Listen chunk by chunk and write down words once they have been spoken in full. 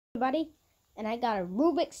everybody, and I got a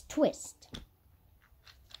Rubik's Twist.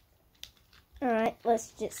 Alright,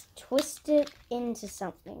 let's just twist it into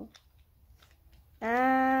something.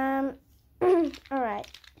 Alright,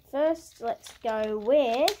 first let's go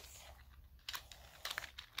with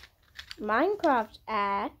Minecraft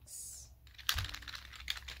axe.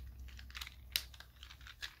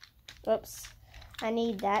 Oops, I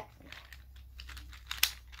need that.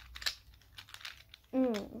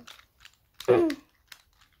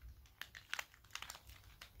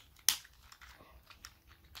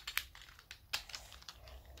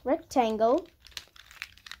 Rectangle,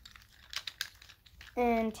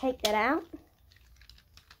 and take that out.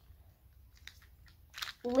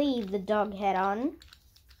 Leave the dog head on.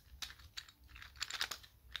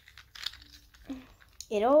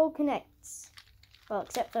 It all connects, well,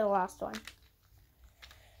 except for the last one.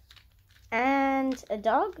 And a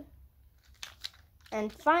dog.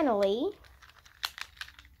 And finally,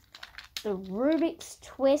 the Rubik's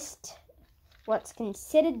Twist, what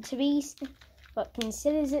considers it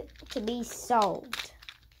to be solved.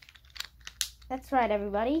 That's right,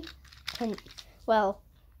 everybody. Well,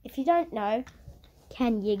 if you don't know,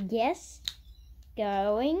 can you guess?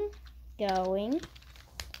 Going.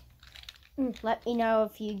 Let me know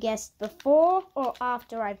if you guessed before or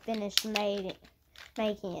after I finished making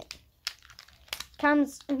it.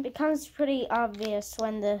 It becomes pretty obvious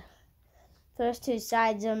when the first two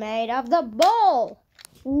sides are made of the ball.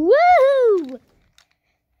 Woo!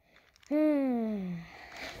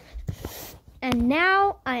 And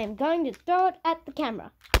now I am going to throw it at the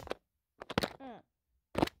camera.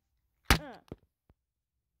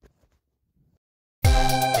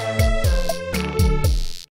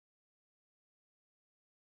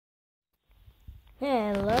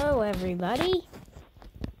 Hello everybody,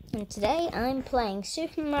 and today I'm playing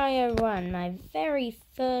Super Mario Run, my very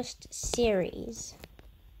first series.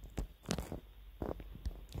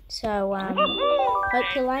 So,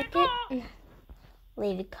 hope you like it.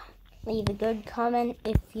 Leave a good comment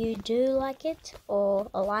if you do like it, or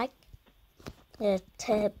a like, a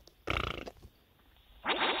tip.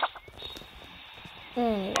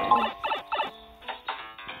 Anyway.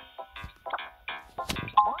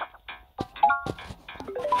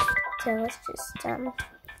 So let's just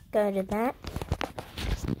go to that.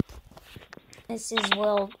 This is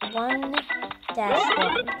world 1-1.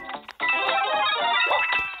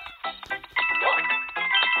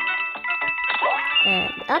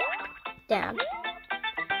 And up, down,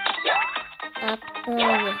 up, oh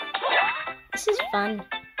yeah. This is fun.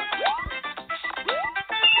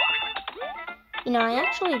 You know, I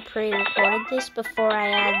actually pre-recorded this before I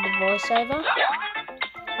add the voiceover.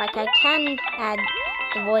 Like, I can add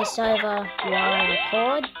the voiceover while I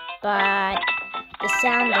record, but the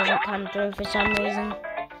sound doesn't come through for some reason.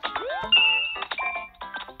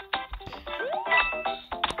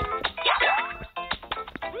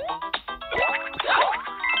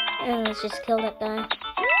 And let's just kill that guy.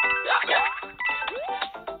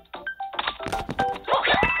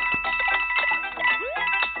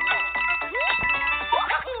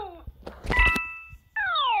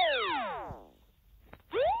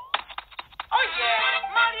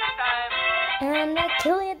 And I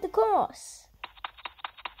kill it at the course.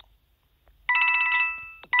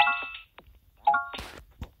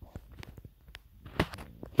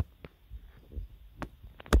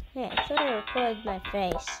 Yeah, I thought I recorded my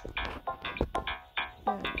face.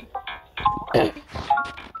 Anyway. Kick.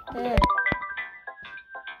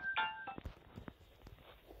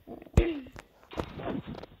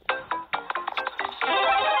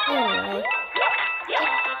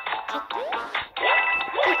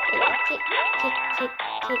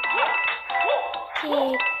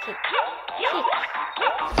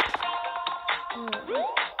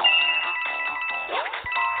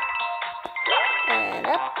 And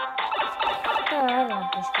up. Oh, I love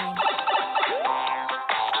this game.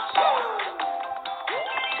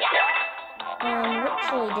 I'm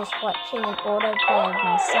literally just watching an autoplay of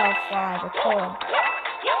myself while I record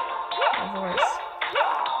my voice.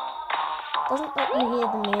 Doesn't let you hear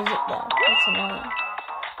the music though. That's annoying.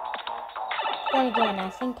 Then again, I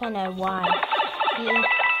think I know why. If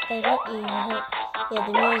they let you hear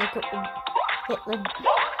the music, it would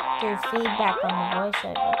do feedback on the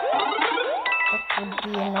voiceover. That would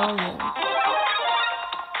be annoying.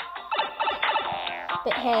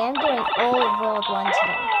 But hey, I'm doing all of World 1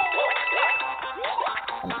 today.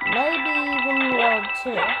 And maybe even World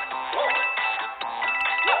 2.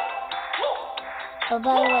 Oh,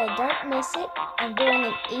 by the way, don't miss it. I'm doing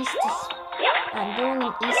an Easter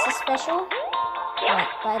special.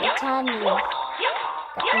 Like, by the time you've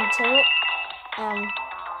gotten to it,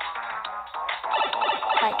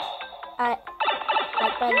 Like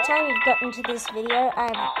by the time you've gotten to this video, I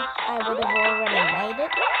would have already made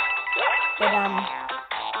it. But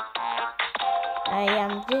I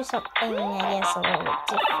do something, I guess, a little bit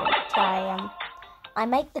different. I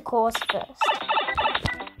make the course first.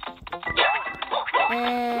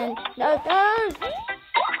 And no.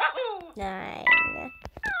 Nine.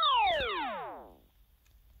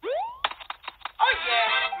 Oh yeah,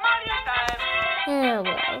 Mario time. Oh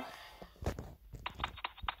well.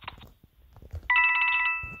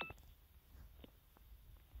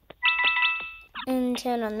 And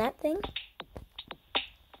turn on that thing.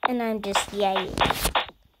 And I'm just yaying.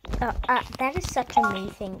 Oh, that is such a me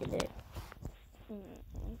thing to do.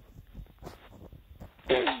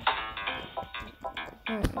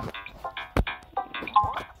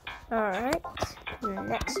 Alright,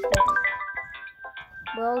 next one.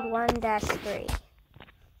 World 1-3.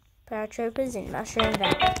 Paratroopers in Mushroom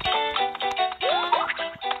Valley.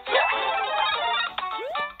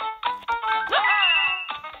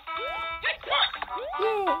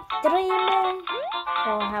 Yay! Dreaming!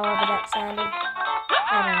 Or however that sounded.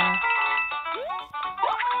 I don't know.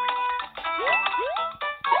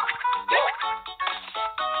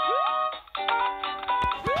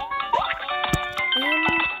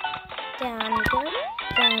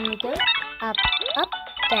 Down we go, up,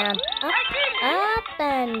 down, up,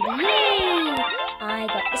 and yay! I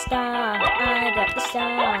got the star,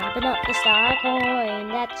 but not the star coin,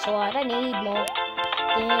 that's what I need more.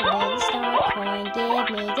 Give me the star coin, give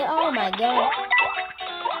me the, oh my god.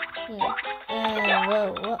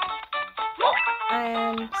 Whoa.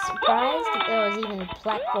 I'm surprised that there was even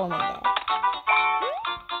platforming there.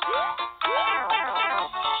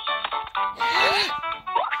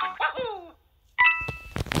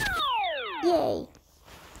 Yay!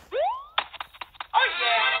 Oh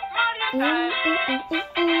yeah, Mario time.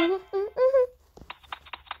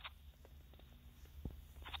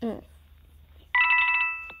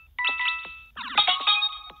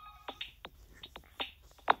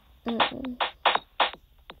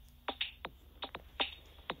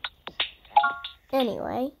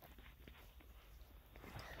 Anyway,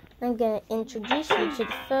 I'm going to introduce you to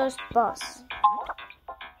the first boss.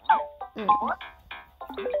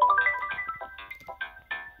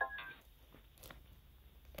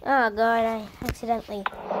 Oh god, I accidentally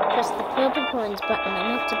pressed the purple coins button.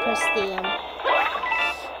 I meant to press the,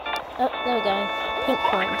 oh, there we go, pink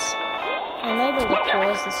coins. I'm able to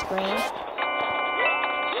pause the screen.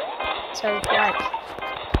 So, like,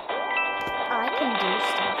 I can do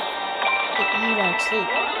stuff that you don't see.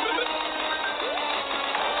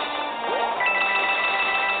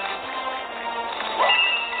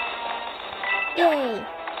 Yay!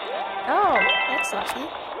 Oh, that's lucky.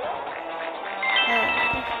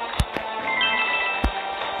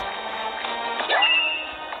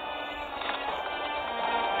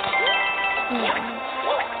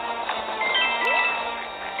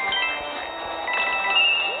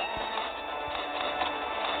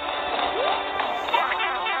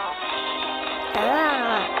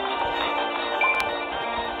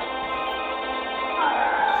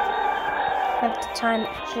 Have to time it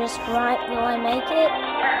just right while I make it.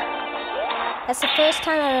 That's the first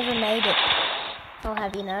time I've ever made it. I'll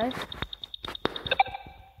have you know.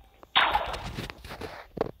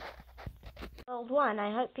 World 1,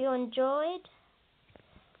 I hope you enjoyed.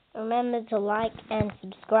 Remember to like and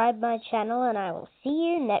subscribe my channel, and I will see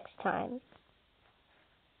you next time.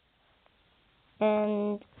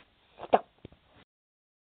 And